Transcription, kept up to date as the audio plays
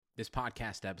This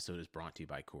podcast episode is brought to you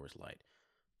by Coors Light.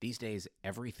 These days,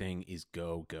 everything is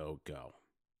go, go, go.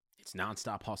 It's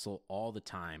nonstop hustle all the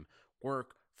time.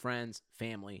 Work, friends,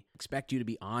 family expect you to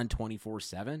be on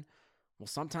 24/7. Well,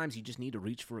 sometimes you just need to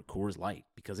reach for a Coors Light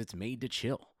because it's made to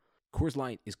chill. Coors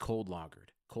Light is cold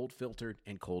lagered, cold filtered,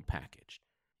 and cold packaged.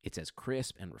 It's as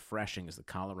crisp and refreshing as the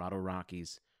Colorado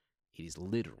Rockies. It is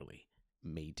literally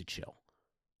made to chill.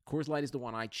 Coors Light is the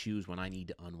one I choose when I need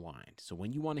to unwind. So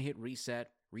when you want to hit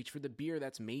reset, reach for the beer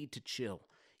that's made to chill.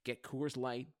 Get Coors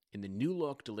Light in the new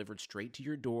look delivered straight to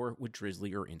your door with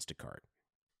Drizzly or Instacart.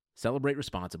 Celebrate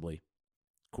responsibly.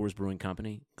 Coors Brewing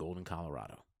Company, Golden,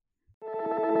 Colorado.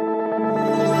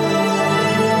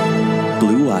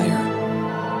 Blue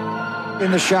Wire.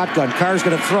 In the shotgun, Carr's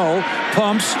going to throw,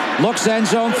 pumps, looks end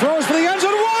zone, throws for the end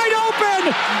zone, wide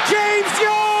open! James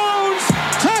Jones!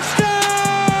 Touchdown!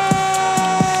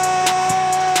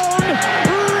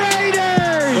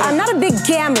 Raiders! I'm not a big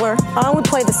gambler. I only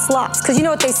play the slots, because you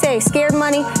know what they say, scared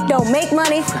money don't make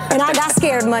money, and I got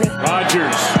scared money.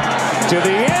 Rodgers to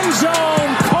the end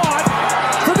zone, caught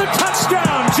for the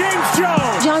touchdown, James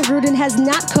Jones! Jon Gruden has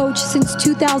not coached since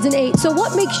 2008. So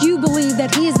what makes you believe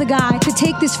that he is the guy to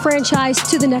take this franchise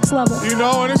to the next level? You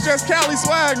know, and it's just Cali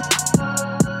swag.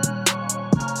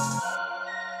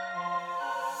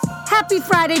 Happy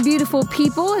Friday, beautiful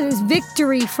people. It is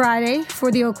Victory Friday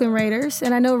for the Oakland Raiders.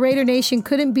 And I know Raider Nation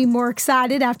couldn't be more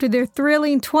excited after their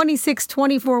thrilling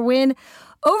 26-24 win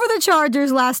over the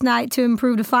Chargers last night to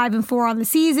improve to 5-4 on the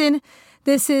season.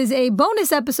 This is a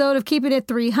bonus episode of Keeping It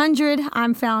 300.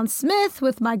 I'm Fallon Smith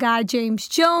with my guy James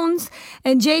Jones.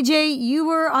 And JJ, you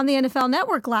were on the NFL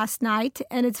Network last night.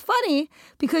 And it's funny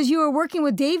because you were working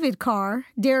with David Carr,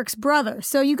 Derek's brother.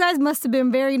 So you guys must have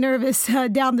been very nervous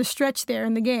down the stretch there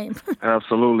in the game.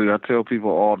 Absolutely. I tell people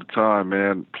all the time,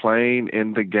 man, playing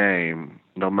in the game,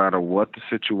 no matter what the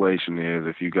situation is,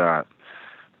 if you got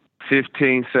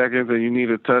 15 seconds and you need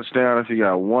a touchdown, if you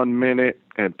got 1 minute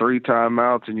and 3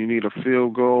 timeouts and you need a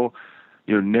field goal,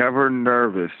 you're never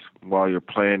nervous while you're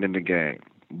playing in the game.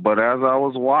 But as I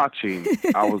was watching,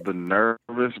 I was the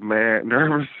nervous man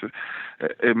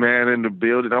in the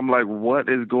building. I'm like, what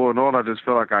is going on? I just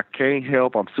feel like I can't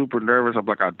help. I'm super nervous. I'm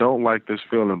like, I don't like this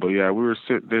feeling. But yeah, we were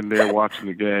sitting in there watching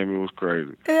the game. It was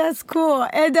crazy. That's cool.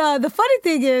 And the funny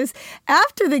thing is,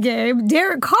 after the game,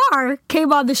 Derek Carr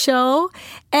came on the show.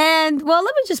 And, well,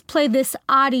 let me just play this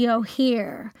audio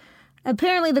here.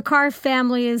 Apparently, the Carr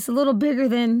family is a little bigger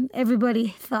than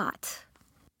everybody thought.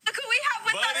 Look who we have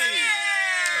with us.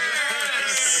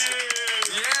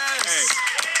 Yes. Hey,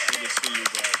 good to see you,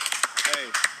 bud. Hey,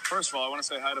 first of all, I want to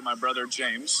say hi to my brother,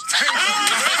 James. Tell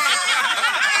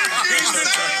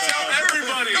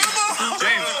everybody.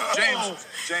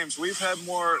 James, we've had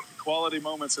more quality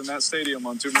moments in that stadium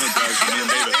on 2 minute drives than me and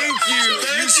David. Thank you.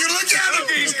 Look at him.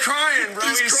 He's crying, bro.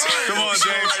 He's crying. Come on,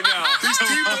 James. Right now. He's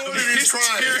T-boned and he's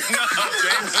crying.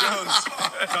 James Jones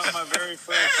caught my very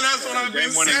first that's what I've been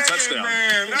game-winning saying, touchdown.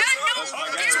 man. That's my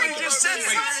guy right there. just said He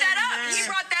brought that up. He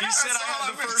brought that He up. said I had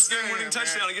the I've been first saying, game-winning man.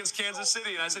 touchdown against Kansas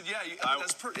City, and I said, yeah,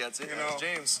 that's pretty. That's it. You know,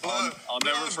 James. I'll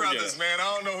never forget. Brothers, man. I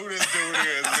don't know who this dude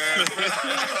is, man.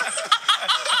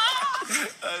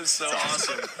 That is so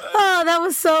awesome. Oh, that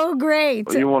was so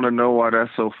great. You want to know why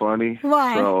that's so funny?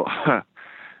 Why? So I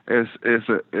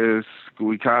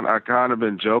kind of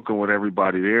been joking with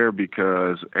everybody there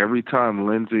because every time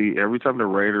the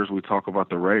Raiders, we talk about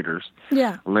the Raiders.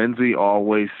 Yeah. Lindsay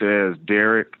always says,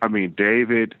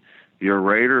 David, your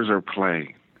Raiders are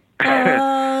playing.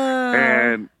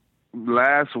 And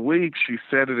last week she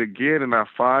said it again, and I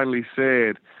finally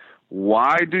said,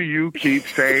 why do you keep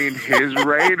saying his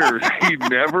Raiders? He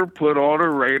never put on a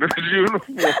Raiders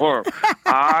uniform.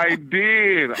 I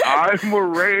did. I'm a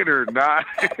Raider, not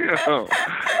him.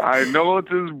 I know it's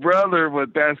his brother,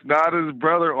 but that's not his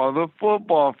brother on the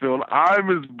football field. I'm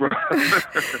his brother.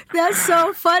 That's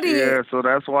so funny. Yeah, so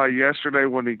that's why yesterday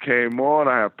when he came on,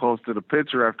 I had posted a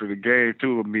picture after the game,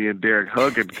 too, of me and Derek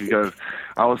hugging because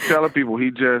I was telling people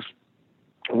he just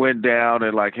went down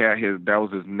and that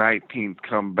was his 19th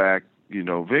comeback,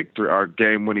 victory, our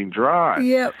game-winning drive.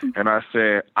 Yep. And I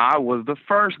said, I was the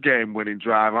first game-winning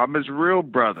drive. I'm his real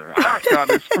brother. I got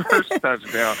his first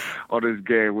touchdown on his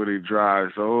game-winning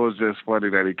drive. So it was just funny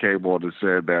that he came on and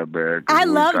said that, man. I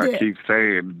loved it. I keep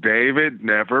saying, David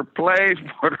never played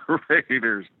for the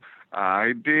Raiders.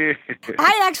 I did.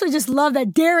 I actually just love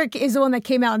that Derek is the one that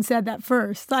came out and said that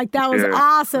first. Like, that was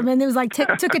awesome. And it was like,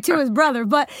 took it to his brother.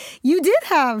 But you did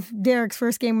have Derek's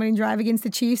first game-winning drive against the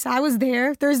Chiefs. I was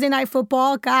there. Thursday Night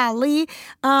Football. Golly.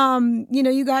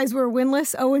 You guys were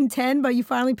winless, 0-10, but you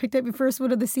finally picked up your first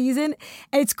win of the season.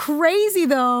 And it's crazy,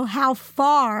 though, how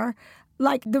far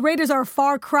Like, the Raiders are a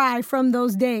far cry from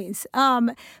those days.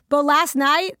 But last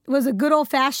night was a good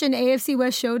old-fashioned AFC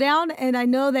West showdown, and I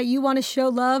know that you want to show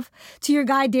love to your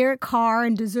guy Derek Carr,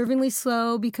 and deservingly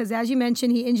so, because as you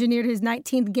mentioned, he engineered his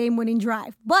 19th game-winning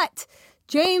drive. But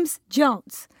James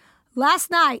Jones,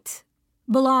 last night,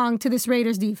 belonged to this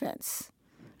Raiders defense.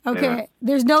 Okay, yeah.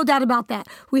 There's no doubt about that.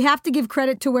 We have to give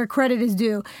credit to where credit is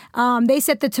due. They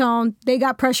set the tone. They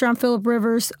got pressure on Phillip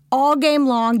Rivers all game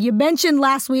long. You mentioned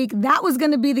last week that was going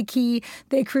to be the key.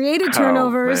 They created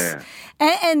turnovers.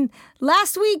 And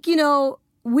last week,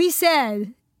 we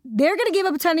said they're going to give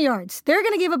up a ton of yards. They're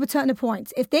going to give up a ton of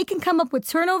points. If they can come up with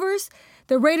turnovers,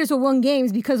 the Raiders will win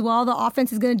games because, well, the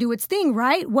offense is going to do its thing,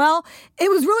 right? Well,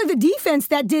 it was really the defense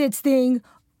that did its thing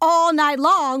all night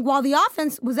long, while the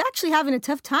offense was actually having a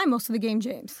tough time most of the game,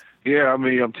 James. Yeah, I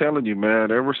mean, I'm telling you, man,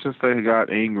 ever since they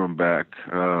got Ingram back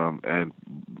and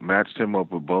matched him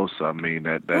up with Bosa, I mean,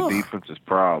 that defense is a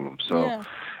problem. So, yeah.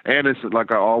 And it's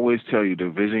like I always tell you,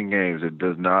 division games, it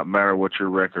does not matter what your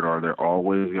record are. They're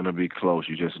always going to be close.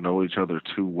 You just know each other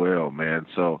too well, man.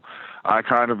 So I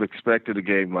kind of expected a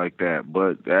game like that.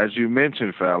 But as you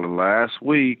mentioned, Fallon, last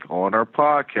week on our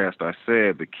podcast, I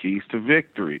said the keys to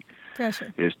victory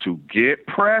is to get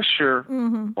pressure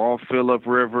on Phillip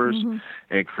Rivers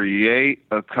and create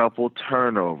a couple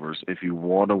turnovers if you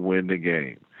want to win the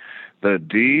game. The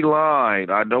D-line,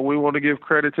 I know we want to give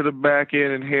credit to the back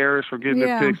end and Harris for getting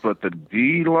the picks, but the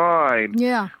D-line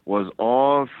was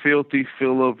on filthy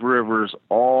Phillip Rivers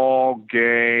all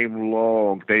game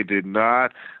long. They did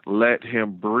not let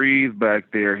him breathe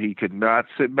back there. He could not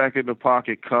sit back in the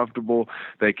pocket comfortable.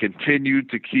 They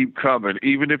continued to keep coming.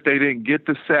 Even if they didn't get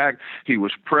the sack, he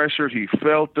was pressured. He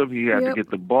felt them. He had to get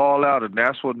the ball out, and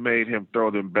that's what made him throw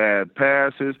them bad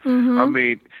passes. I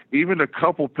mean, even a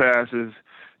couple passes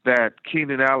that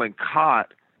Keenan Allen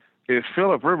caught, if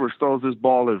Phillip Rivers throws this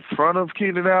ball in front of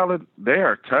Keenan Allen, they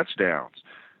are touchdowns.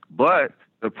 But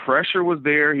the pressure was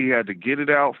there. He had to get it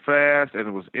out fast, and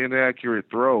it was inaccurate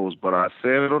throws. But I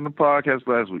said it on the podcast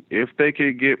last week, if they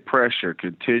can get pressure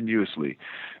continuously,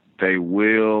 they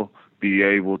will be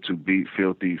able to beat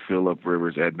filthy Phillip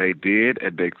Rivers. And they did,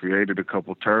 and they created a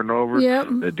couple turnovers.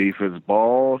 The defense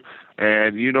balled.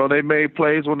 And, they made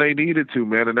plays when they needed to,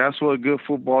 man. And that's what good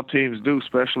football teams do,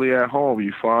 especially at home.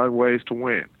 You find ways to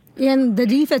win. In the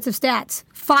defensive stats,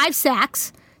 5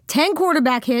 sacks, 10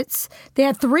 quarterback hits. They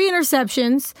had 3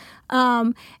 interceptions.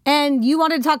 And you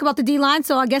wanted to talk about the D-line,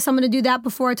 so I guess I'm going to do that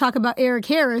before I talk about Eric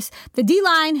Harris. The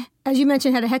D-line, as you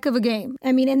mentioned, had a heck of a game.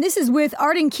 I mean, and this is with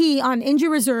Arden Key on injury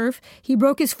reserve. He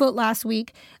broke his foot last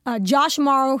week. Josh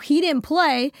Morrow, he didn't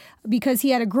play because he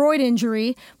had a groin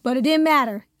injury, but it didn't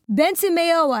matter. Benson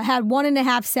Mayowa had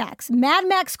 1.5 sacks. Mad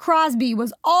Max Crosby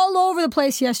was all over the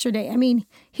place yesterday. I mean,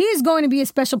 he is going to be a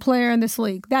special player in this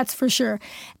league, that's for sure.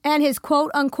 And his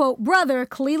quote-unquote brother,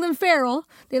 Clelin Ferrell,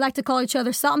 they like to call each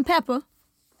other Salt and Pepper.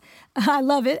 I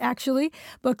love it, actually.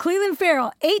 But Clelin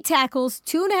Ferrell, 8 tackles,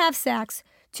 2.5 sacks,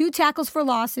 2 tackles for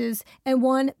losses, and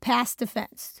 1 pass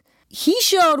defense. He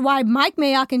showed why Mike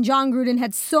Mayock and John Gruden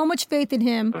had so much faith in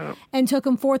him and took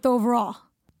him 4th overall.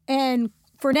 And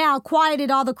for now, quieted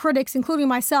all the critics, including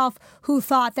myself, who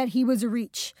thought that he was a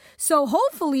reach. So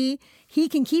hopefully he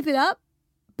can keep it up,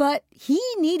 but he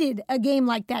needed a game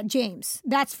like that, James.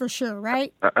 That's for sure,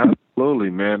 right?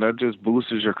 Absolutely, man. That just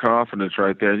boosts your confidence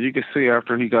right there. You can see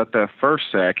after he got that first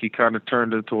sack, he kind of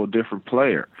turned into a different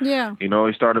player. Yeah. He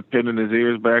started pinning his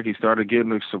ears back. He started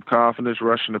getting some confidence,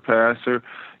 rushing the passer.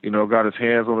 Got his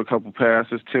hands on a couple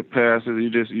passes, tip passes. You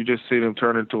just see him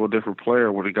turn into a different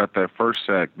player when he got that first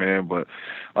sack, man. But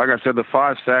like I said, the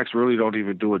 5 sacks really don't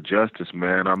even do it justice,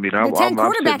 man. I mean, the 10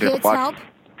 quarterback hits help.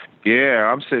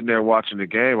 Yeah, I'm sitting there watching the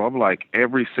game. I'm like,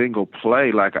 every single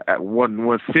play, like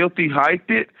when Filthy hyped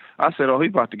it, I said, oh, he's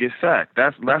about to get sacked.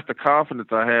 That's the confidence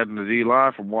I had in the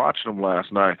D-line from watching him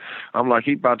last night. I'm like,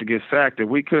 he's about to get sacked. And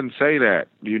we couldn't say that,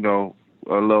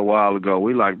 a little while ago.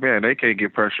 We like, man, they can't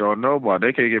get pressure on nobody.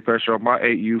 They can't get pressure on my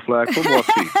 8U flag football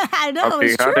team. I know,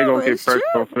 it's true. How they going to get pressure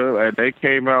on Phil? And they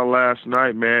came out last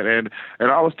night, man. And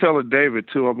I was telling David,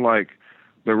 too, I'm like,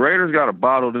 the Raiders got to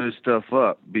bottle this stuff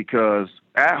up because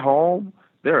at home,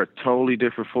 they're a totally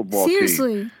different football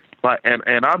Seriously. team.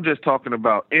 And I'm just talking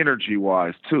about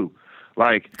energy-wise, too.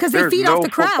 Because they feed off the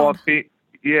crowd.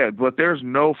 Yeah, but there's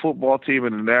no football team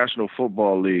in the National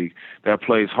Football League that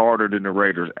plays harder than the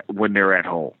Raiders when they're at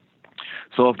home.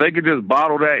 So if they could just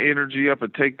bottle that energy up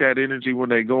and take that energy when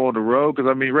they go on the road, because,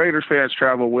 I mean, Raiders fans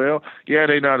travel well. Yeah,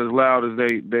 they're not as loud as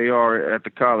they are at the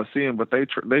Coliseum, but they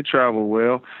travel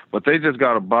well. But they just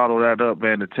got to bottle that up,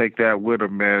 man, and take that with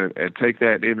them, man, and take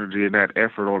that energy and that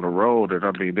effort on the road. And,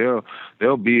 I mean,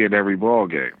 they'll be in every ball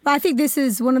game. I think this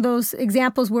is one of those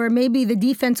examples where maybe the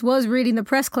defense was reading the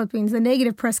press clippings, the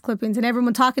negative press clippings, and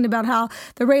everyone talking about how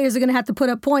the Raiders are going to have to put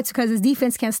up points because his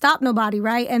defense can't stop nobody,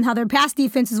 right? And how their pass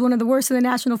defense is one of the worst in the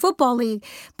National Football League.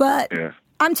 But yeah.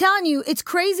 I'm telling you, it's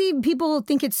crazy. People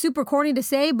think it's super corny to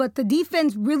say, but the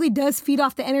defense really does feed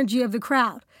off the energy of the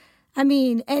crowd. I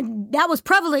mean, and that was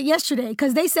prevalent yesterday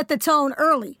because they set the tone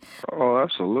early. Oh,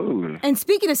 absolutely. And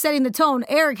speaking of setting the tone,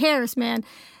 Eric Harris, man,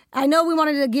 I know we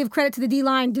wanted to give credit to the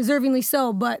D-line, deservingly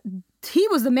so, but he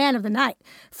was the man of the night.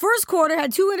 First quarter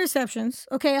had 2 interceptions,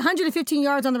 115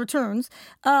 yards on the returns.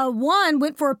 One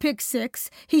went for a pick 6.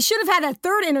 He should have had that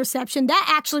third interception. That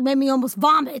actually made me almost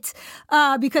vomit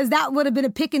because that would have been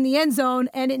a pick in the end zone,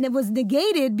 and it was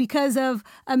negated because of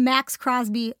a Max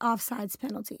Crosby offsides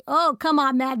penalty. Oh, come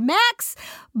on, Mad Max.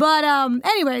 But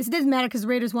anyways, it didn't matter because the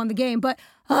Raiders won the game. But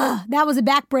that was a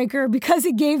backbreaker because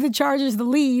it gave the Chargers the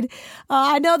lead.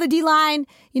 I know the D-line,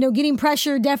 getting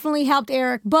pressure definitely helped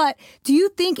Eric. But do you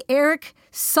think Eric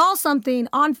saw something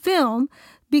on film?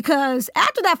 Because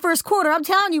after that first quarter, I'm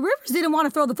telling you, Rivers didn't want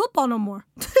to throw the football no more.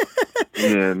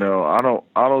 Yeah, no,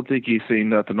 I don't think he's seen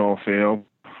nothing on film.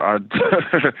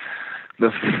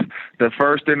 The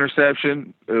first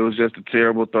interception, it was just a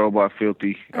terrible throw by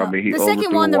Filthy. I mean, he the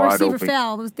second one, the receiver open.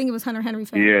 fell. I think it was Hunter Henry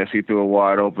fell. Yes, he threw it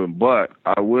wide open. But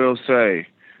I will say,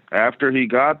 after he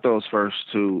got those first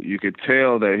 2, you could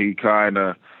tell that he kind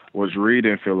of was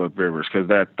reading Phillip Rivers because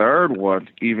that third one,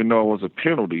 even though it was a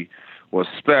penalty, was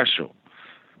special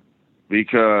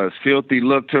because Filthy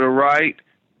looked to the right.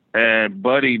 And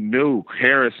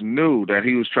Harris knew that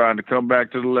he was trying to come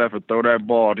back to the left and throw that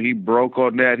ball. He broke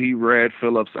on that. He read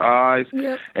Phillips' eyes.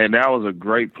 Yep. And that was a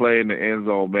great play in the end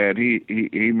zone, man.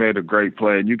 He made a great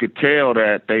play. And you could tell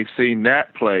that they've seen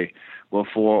that play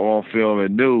before on film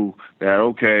and knew that,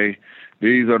 okay,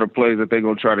 these are the plays that they're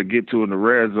going to try to get to in the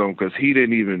red zone because he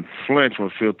didn't even flinch when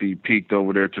Filthy peeked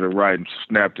over there to the right and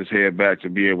snapped his head back to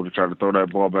be able to try to throw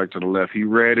that ball back to the left. He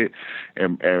read it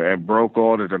and broke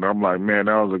on it, and I'm like, man,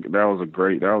 that was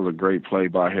a great play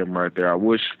by him right there. I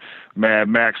wish Mad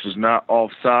Max was not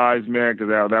offsides, man, because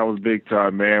that was big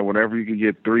time, man. Whenever you can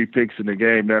get 3 picks in the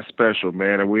game, that's special,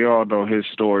 man. And we all know his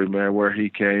story, man, where he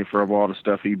came from, all the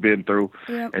stuff he's been through,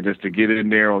 yep. And just to get in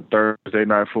there on Thursday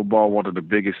Night Football, one of the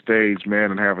biggest stage,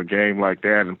 man, and have a game like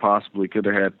that and possibly could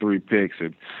have had 3 picks.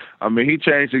 And, I mean, he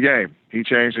changed the game.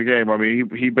 I mean,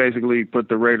 he basically put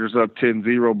the Raiders up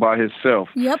 10-0 by himself.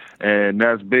 Yep. And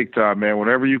that's big time, man.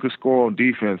 Whenever you can score on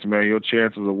defense, man, your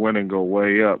chances of winning go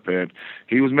way up. And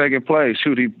he was making plays.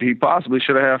 Shoot, he possibly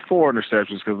should have had 4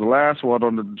 interceptions because the last one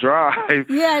on the drive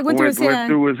went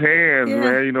through his hands, yeah.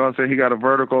 Man. You know what I'm saying? He got a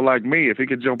vertical like me. If he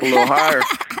could jump a little higher,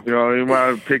 he might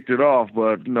have picked it off.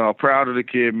 But, no, proud of the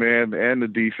kid, man, and the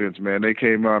defense, man. They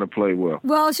came out and played well.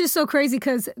 Well, it's just so crazy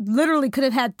because literally could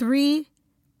have had 3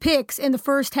 picks in the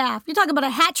first half. You're talking about a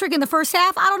hat trick in the first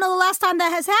half? I don't know the last time that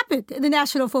has happened in the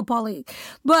National Football League.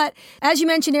 But as you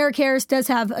mentioned, Eric Harris does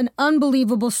have an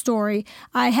unbelievable story.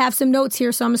 I have some notes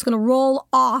here, so I'm just going to roll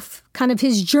off kind of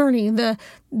his journey,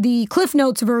 the Cliff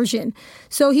Notes version.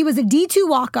 So he was a D2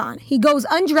 walk-on. He goes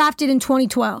undrafted in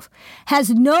 2012. Has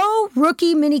no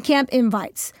rookie minicamp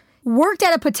invites. Worked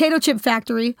at a potato chip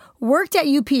factory, worked at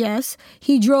UPS.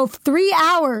 He drove 3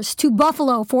 hours to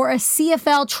Buffalo for a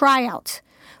CFL tryout.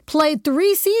 Played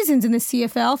 3 seasons in the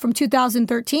CFL from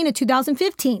 2013 to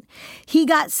 2015. He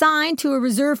got signed to a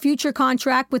reserve future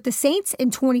contract with the Saints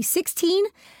in 2016.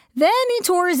 Then he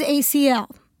tore his ACL.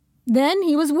 Then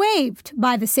he was waived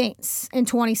by the Saints in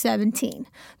 2017.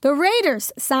 The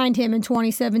Raiders signed him in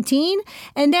 2017,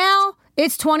 and now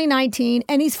it's 2019,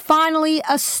 and he's finally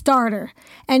a starter.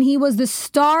 And he was the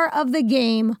star of the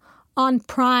game on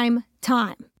prime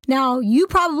time. Now, you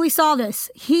probably saw this.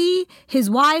 He, his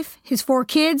wife, his 4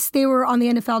 kids, they were on the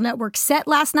NFL Network set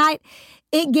last night.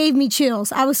 It gave me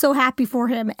chills. I was so happy for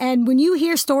him. And when you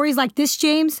hear stories like this,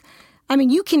 James, I mean,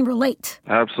 you can relate.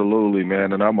 Absolutely,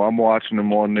 man. And I'm watching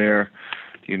them on there,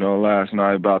 last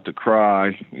night about to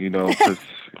cry, because,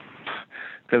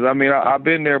 I mean, I've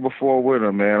been there before with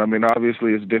him, man. I mean,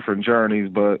 obviously it's different journeys,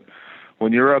 but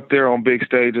when you're up there on big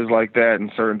stages like that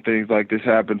and certain things like this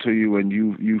happen to you and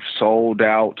you've sold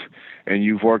out and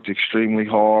you've worked extremely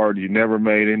hard, you never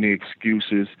made any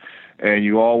excuses, and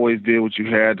you always did what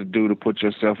you had to do to put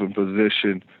yourself in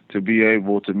position to be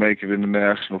able to make it in the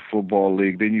National Football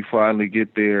League. Then you finally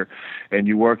get there, and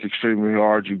you work extremely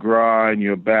hard. You grind,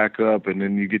 you're back up, and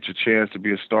then you get your chance to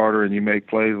be a starter, and you make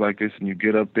plays like this, and you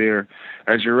get up there.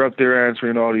 As you're up there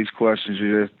answering all these questions,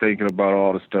 you're just thinking about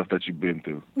all the stuff that you've been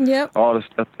through, all the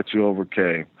stuff that you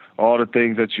overcame, all the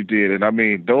things that you did. And, I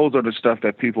mean, those are the stuff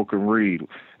that people can read.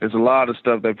 There's a lot of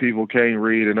stuff that people can't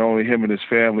read, and only him and his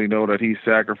family know that he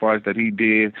sacrificed, that he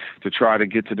did to try to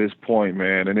get to this point,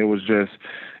 man. And it was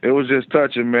just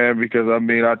touching, man, because, I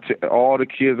mean, all the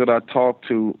kids that I talk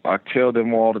to, I tell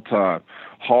them all the time,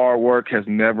 hard work has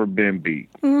never been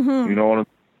beat. Mm-hmm. You know what I'm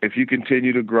saying? If you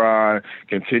continue to grind,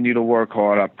 continue to work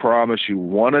hard, I promise you,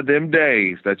 one of them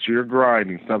days that you're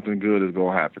grinding, something good is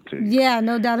going to happen to you. Yeah,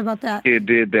 no doubt about that. Kid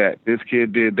did that. This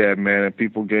kid did that, man, and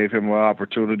people gave him an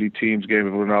opportunity. Teams gave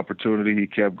him an opportunity. He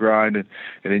kept grinding,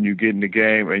 and then you get in the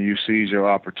game and you seize your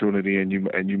opportunity and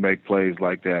you make plays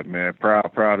like that, man.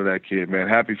 Proud of that kid, man.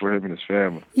 Happy for him and his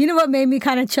family. You know what made me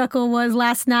kind of chuckle was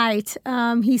last night.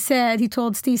 He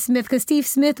told Steve Smith, because Steve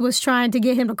Smith was trying to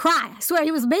get him to cry. I swear,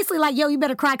 he was basically like, yo, you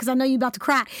better cry because I know you're about to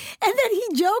cry. And then he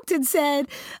joked and said,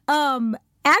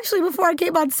 actually, before I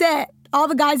came on set, all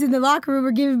the guys in the locker room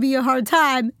were giving me a hard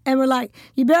time and were like,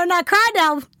 you better not cry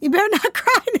now. You better not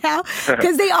cry now.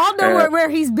 Because they all know where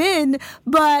he's been.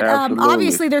 But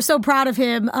obviously they're so proud of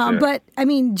him. But, I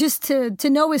mean, just to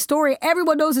know his story,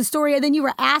 everyone knows his story. And then you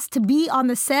were asked to be on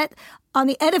the set, on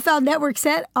the NFL Network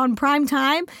set on prime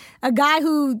time, a guy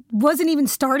who wasn't even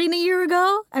starting a year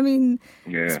ago. I mean,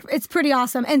 it's pretty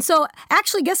awesome. And so,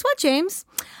 actually, guess what, James?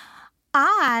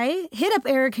 I hit up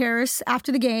Eric Harris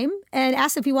after the game and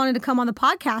asked if he wanted to come on the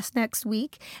podcast next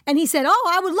week. And he said,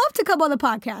 I would love to come on the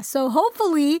podcast. So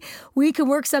hopefully we can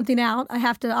work something out. I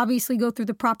have to obviously go through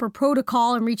the proper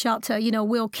protocol and reach out to,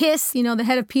 Will Kiss, the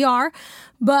head of PR.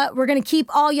 But we're going to keep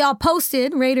all y'all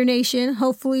posted, Raider Nation.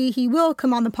 Hopefully he will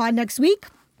come on the pod next week.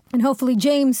 And hopefully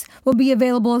James will be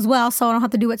available as well, so I don't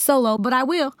have to do it solo. But I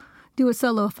will do it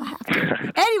solo if I have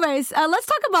to. Anyways, let's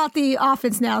talk about the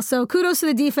offense now. So kudos to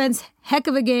the defense. Heck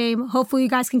of a game. Hopefully you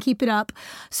guys can keep it up.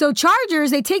 So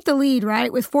Chargers, they take the lead,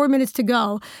 right, with 4 minutes to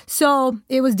go. So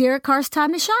it was Derek Carr's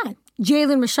time to shine.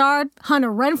 Jalen Richard, Hunter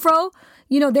Renfrow,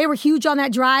 they were huge on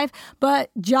that drive.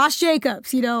 But Josh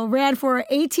Jacobs, ran for an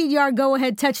 18-yard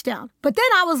go-ahead touchdown. But then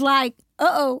I was like,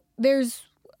 there's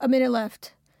a minute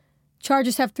left.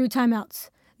 Chargers have 3 timeouts.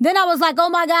 Then I was like, oh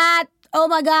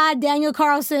my God, Daniel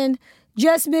Carlson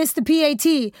just missed the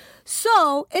PAT.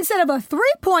 So instead of a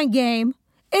 3-point game,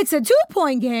 it's a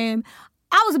 2-point game.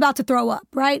 I was about to throw up,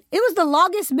 right? It was the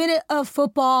longest minute of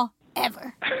football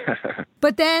ever.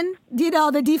 But then,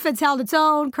 the defense held its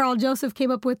own. Carl Joseph came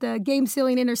up with a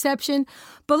game-sealing interception.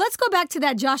 But let's go back to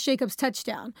that Josh Jacobs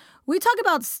touchdown. We talk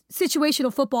about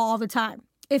situational football all the time.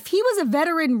 If he was a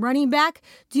veteran running back,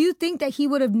 do you think that he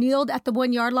would have kneeled at the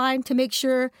 1-yard line to make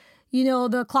sure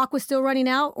the clock was still running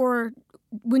out? Or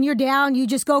when you're down, you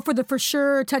just go for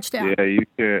sure touchdown? Yeah, you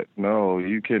can't. No,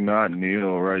 you cannot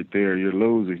kneel right there. You're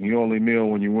losing. You only kneel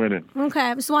when you're winning. Okay,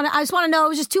 I just want to know. It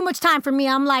was just too much time for me.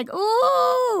 I'm like,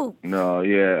 ooh. No,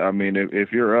 yeah. I mean,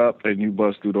 if you're up and you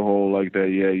bust through the hole like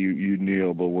that, yeah, you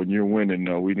kneel. But when you're winning,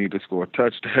 no, we need to score a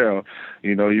touchdown.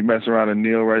 You mess around and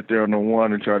kneel right there on the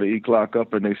 1 and try to e-clock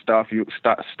up, and they stuff you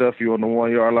on the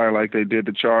 1-yard line like they did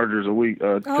the Chargers a couple weeks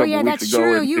ago. Oh, yeah, that's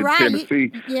true. You're right.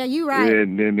 Tennessee. You're right.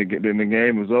 And then the game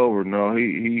was over. No,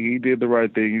 he did the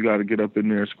right thing. You got to get up in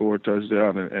there and score a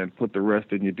touchdown and put the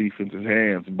rest in your defense's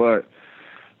hands. But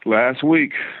last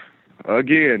week,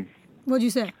 again. What'd you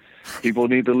say? People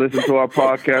need to listen to our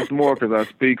podcast more because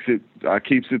I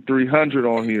keeps it 300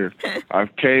 on here. I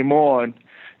came on,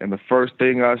 and the first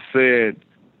thing I said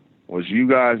was, you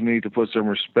guys need to put some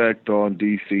respect on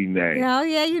DC name. Oh,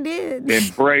 yeah, you did.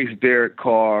 Embrace Derek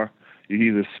Carr.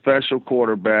 He's a special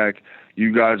quarterback.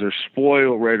 You guys are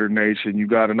spoiled, Raider Nation. You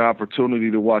got an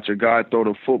opportunity to watch a guy throw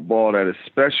the football that is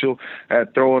special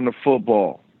at throwing the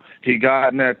football. He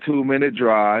got in that 2-minute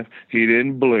drive. He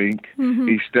didn't blink. Mm-hmm.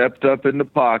 He stepped up in the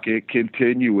pocket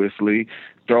continuously,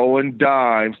 throwing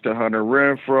dimes to Hunter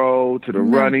Renfrow, to the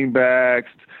running backs,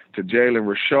 to Jalen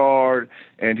Richard.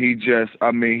 And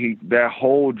that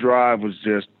whole drive was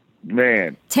just,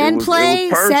 man. 10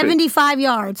 plays, 75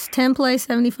 yards. 10 plays,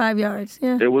 75 yards.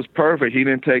 Yeah. It was perfect. He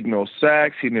didn't take no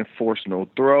sacks. He didn't force no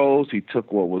throws. He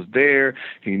took what was there.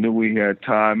 He knew he had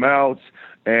timeouts.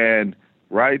 And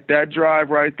that drive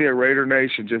right there, Raider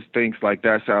Nation just thinks like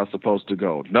that's how it's supposed to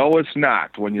go. No, it's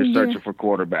not when you're searching for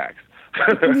quarterbacks.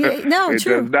 It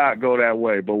true. does not go that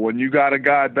way. But when you got a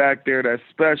guy back there that's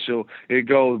special, it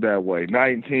goes that way.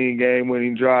 19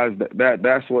 game-winning drives.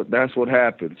 That's what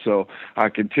happens. So I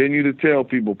continue to tell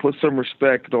people, put some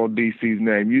respect on DC's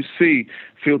name. You see,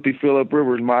 Filthy Phillip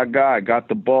Rivers, my guy, got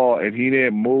the ball and he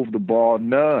didn't move the ball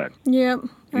none. Yep.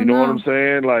 You know what I'm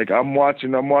saying? Like I'm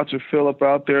watching Phillip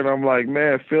out there, and I'm like,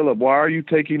 man, Phillip, why are you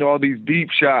taking all these deep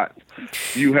shots?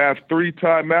 You have 3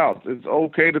 timeouts. It's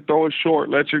okay to throw it short.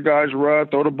 Let your guys run.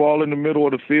 Throw the ball in the middle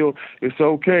of the field. It's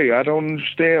okay. I don't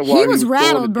understand why he was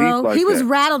rattled, bro. Like he was that.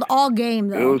 rattled all game,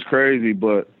 though. It was crazy,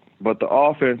 but the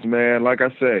offense, man, like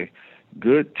I say,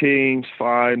 good teams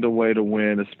find a way to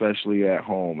win, especially at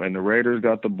home. And the Raiders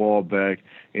got the ball back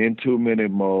in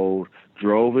 2-minute mode,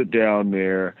 drove it down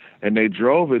there, and they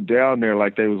drove it down there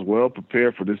like they was well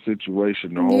prepared for this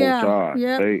situation the whole time.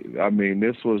 Yeah.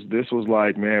 This was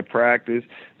like, man, practice.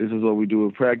 This is what we do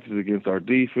in practice against our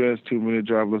defense. 2-minute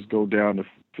drive, let's go down the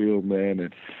field, man.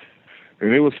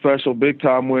 And it was special,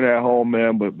 big-time win at home,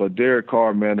 man. But Derek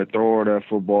Carr, man, the thrower of that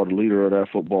football, the leader of that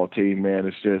football team, man,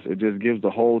 it just gives the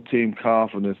whole team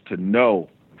confidence to know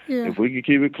if we can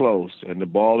keep it close and the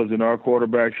ball is in our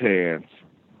quarterback's hands,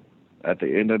 at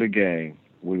the end of the game,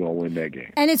 we're going to win that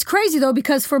game. And it's crazy, though,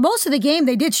 because for most of the game,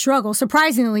 they did struggle,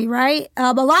 surprisingly, right?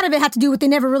 A lot of it had to do with they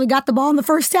never really got the ball in the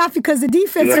first half because the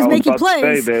defense was making plays. I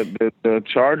was about to say that the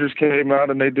Chargers came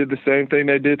out and they did the same thing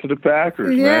they did to the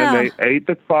Packers, man. They ate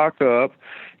the clock up,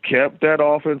 kept that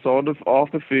offense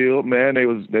off the field, man. They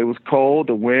was cold,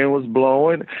 the wind was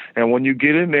blowing, and when you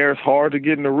get in there, it's hard to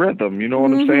get in the rhythm, you know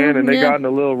what I'm saying? And they got in a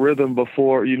little rhythm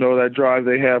before, that drive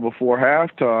they had before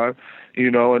halftime.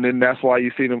 And then that's why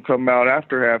you see them come out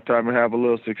after halftime and have a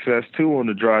little success, too, on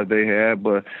the drive they had.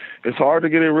 But it's hard to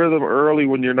get in rhythm early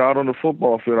when you're not on the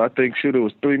football field. I think, it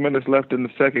was 3 minutes left in the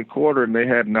second quarter, and they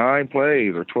had 9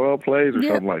 plays or 12 plays or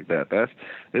something like that.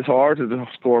 It's hard to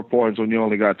score points when you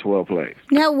only got 12 plays.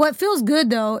 Now, what feels good,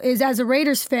 though, is as a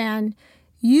Raiders fan,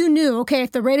 you knew, okay,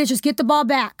 if the Raiders just get the ball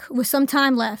back with some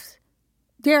time left,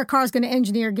 Derek Carr's going to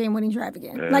engineer a game-winning drive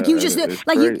again.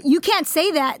 You can't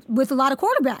say that with a lot of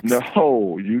quarterbacks.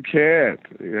 No, you can't.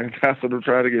 That's what I'm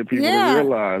trying to get people to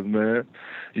realize, man.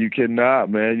 You cannot,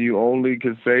 man. You only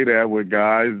can say that with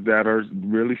guys that are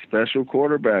really special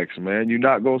quarterbacks, man. You're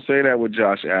not going to say that with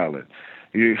Josh Allen.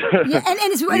 And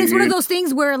it's one of those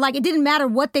things where, like, it didn't matter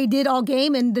what they did all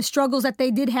game and the struggles that they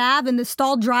did have and the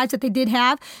stalled drives that they did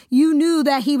have. You knew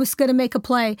that he was going to make a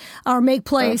play or make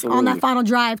plays on that final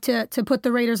drive to put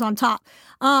the Raiders on top.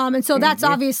 And so that's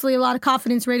obviously a lot of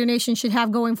confidence Raider Nation should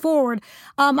have going forward.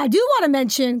 I do want to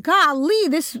mention, golly,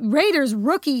 this Raiders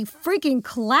rookie freaking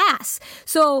class.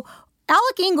 So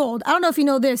Alec Ingold, I don't know if you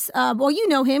know this. Well, you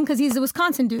know him because he's a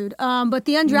Wisconsin dude. But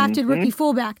the undrafted rookie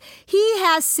fullback, he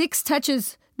has 6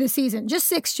 touches this season. Just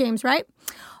 6, James, right?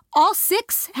 All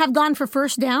 6 have gone for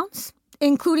first downs,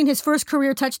 including his first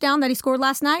career touchdown that he scored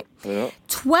last night. Yep.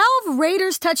 12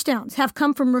 Raiders touchdowns have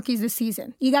come from rookies this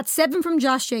season. You got 7 from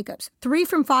Josh Jacobs, 3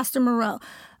 from Foster Moreau,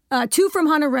 2 from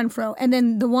Hunter Renfrow, and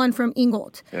then the 1 from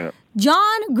Ingold. Yep.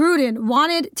 John Gruden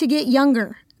wanted to get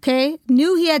younger. Okay,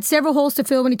 knew he had several holes to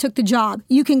fill when he took the job.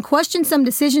 You can question some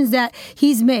decisions that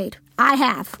he's made. I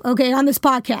have, okay, on this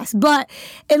podcast. But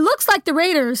it looks like the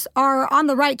Raiders are on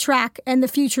the right track and the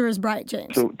future is bright,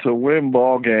 James. To win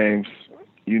ball games,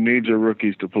 you need your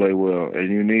rookies to play well, and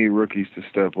you need rookies to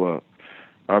step up.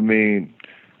 I mean,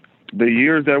 the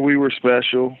years that we were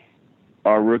special,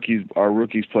 our rookies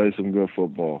played some good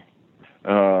football.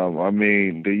 I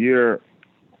mean, the year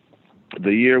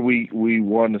we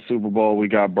won the Super Bowl, we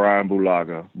got Brian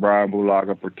Bulaga. Brian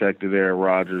Bulaga protected Aaron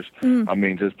Rodgers. I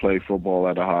mean, just played football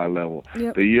at a high level.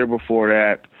 Yep. The year before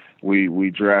that, we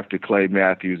drafted Clay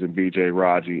Matthews and B.J.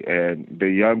 Raji. And the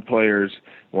young players,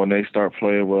 when they start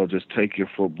playing well, just take your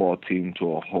football team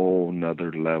to a whole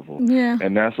nother level. Yeah.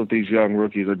 And that's what these young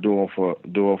rookies are doing for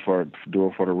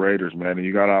the Raiders, man. And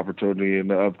you got an opportunity in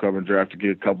the upcoming draft to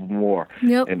get a couple more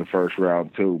in the first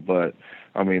round too. But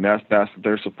I mean, that's what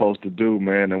they're supposed to do,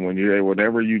 man. And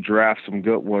whenever you draft some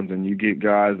good ones and you get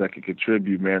guys that can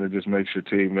contribute, man, it just makes your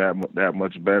team that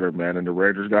much better, man. And the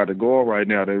Raiders got to go right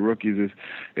now. Their rookies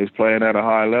is playing at a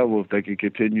high level. If they can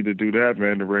continue to do that,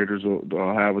 man, the Raiders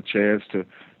will have a chance to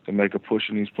make a push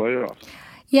in these playoffs.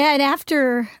 Yeah, and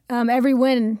after every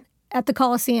win at the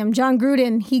Coliseum, John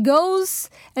Gruden, he goes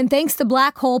and thanks the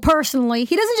Black Hole personally.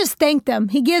 He doesn't just thank them.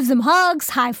 He gives them hugs,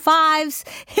 high fives.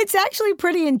 It's actually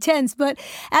pretty intense. But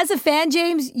as a fan,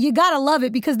 James, you got to love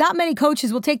it because not many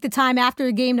coaches will take the time after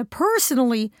a game to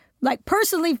personally,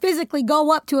 physically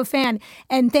go up to a fan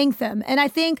and thank them. And I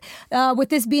think with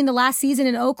this being the last season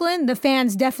in Oakland, the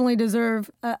fans definitely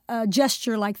deserve a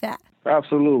gesture like that.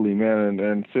 Absolutely, man.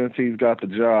 And since he's got the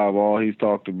job, all he's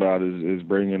talked about is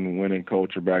bringing winning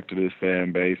culture back to this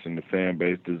fan base, and the fan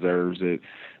base deserves it.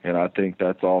 And I think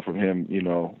that's all from him,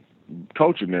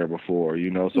 coaching there before, so he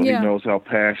knows how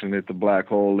passionate the Black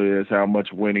Hole is, how much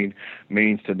winning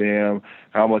means to them,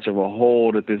 how much of a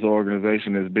hole that this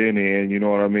organization has been in, you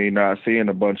know what I mean, not seeing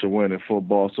a bunch of winning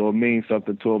football. So it means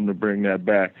something to him to bring that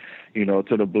back,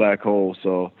 to the Black Hole.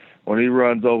 So when he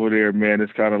runs over there, man,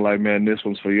 it's kind of like, man, this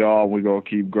one's for y'all. We're going to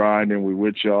keep grinding. We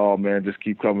with y'all, man. Just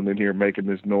keep coming in here making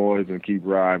this noise and keep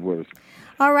riding with us.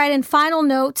 All right, and final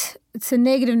note, it's a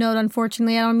negative note,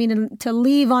 unfortunately. I don't mean to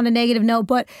leave on a negative note,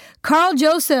 but Carl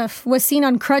Joseph was seen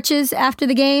on crutches after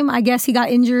the game. I guess he got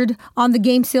injured on the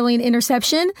game-sealing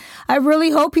interception. I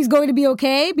really hope he's going to be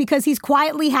okay because he's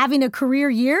quietly having a career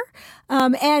year.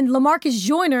 And LaMarcus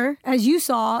Joyner, as you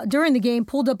saw during the game,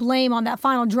 pulled up lame on that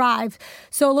final drive.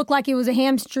 So it looked like it was a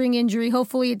hamstring injury.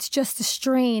 Hopefully it's just a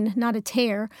strain, not a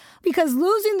tear. Because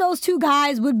losing those two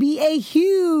guys would be a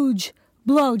huge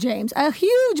blow, James. A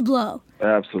huge blow.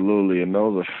 Absolutely. And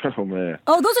those are, oh, man.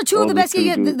 Oh, those are two of the best.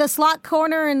 The slot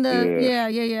corner and yeah.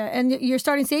 And your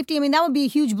starting safety. I mean, that would be a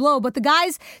huge blow. But the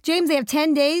guys, James, they have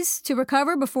 10 days to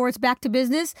recover before it's back to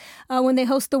business when they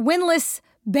host the winless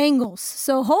Bengals.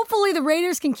 So hopefully the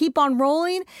Raiders can keep on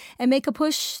rolling and make a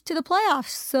push to the playoffs.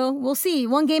 So we'll see.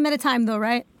 One game at a time, though,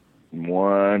 right?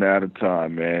 One at a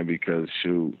time, man, because,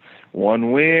 shoot,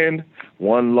 one win,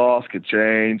 one loss could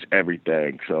change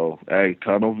everything. So, hey,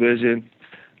 tunnel vision,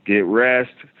 get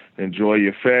rest, enjoy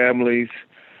your families,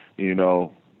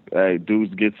 hey,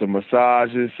 dudes get some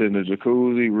massages in the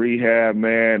jacuzzi, rehab,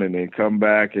 man, and then come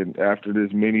back and after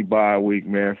this mini bye week,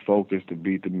 man, focus to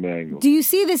beat the Bengals. Do you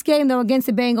see this game, though, against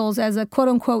the Bengals as a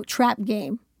quote-unquote trap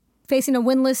game? Facing a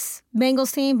winless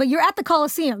Bengals team, but you're at the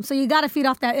Coliseum, so you got to feed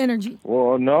off that energy.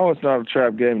 Well, no, it's not a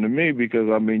trap game to me because,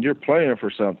 you're playing for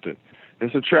something.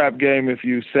 It's a trap game if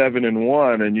you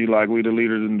 7-1 and you like, we the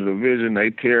leaders in the division, they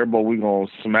terrible, we going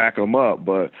to smack them up.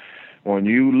 But when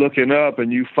you looking up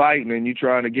and you fighting and you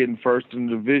trying to get in first in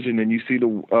the division and you see the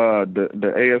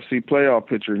AFC playoff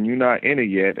picture and you're not in it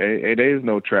yet, it is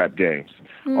no trap games.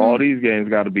 All these games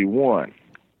got to be won.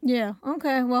 Yeah.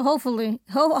 Okay. Well, hopefully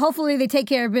they take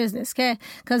care of business. Okay,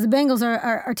 because the Bengals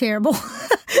are terrible.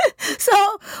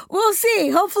 So we'll see.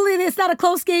 Hopefully it's not a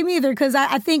close game either. Because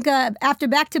I think after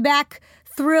back-to-back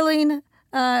thrilling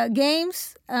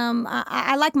games,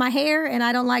 I like my hair and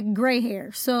I don't like gray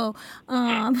hair. So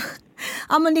I'm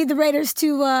gonna need the Raiders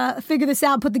to figure this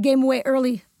out, put the game away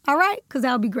early. All right, because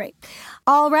that would be great.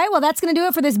 All right, well, that's going to do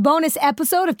it for this bonus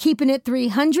episode of Keeping It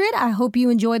 300. I hope you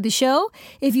enjoyed the show.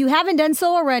 If you haven't done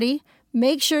so already,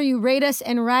 make sure you rate us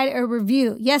and write a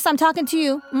review. Yes, I'm talking to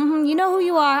you. You know who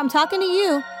you are. I'm talking to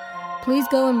you. Please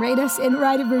go and rate us and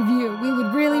write a review. We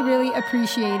would really, really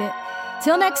appreciate it.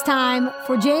 Till next time,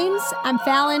 for James, I'm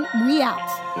Fallon. We out.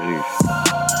 Peace.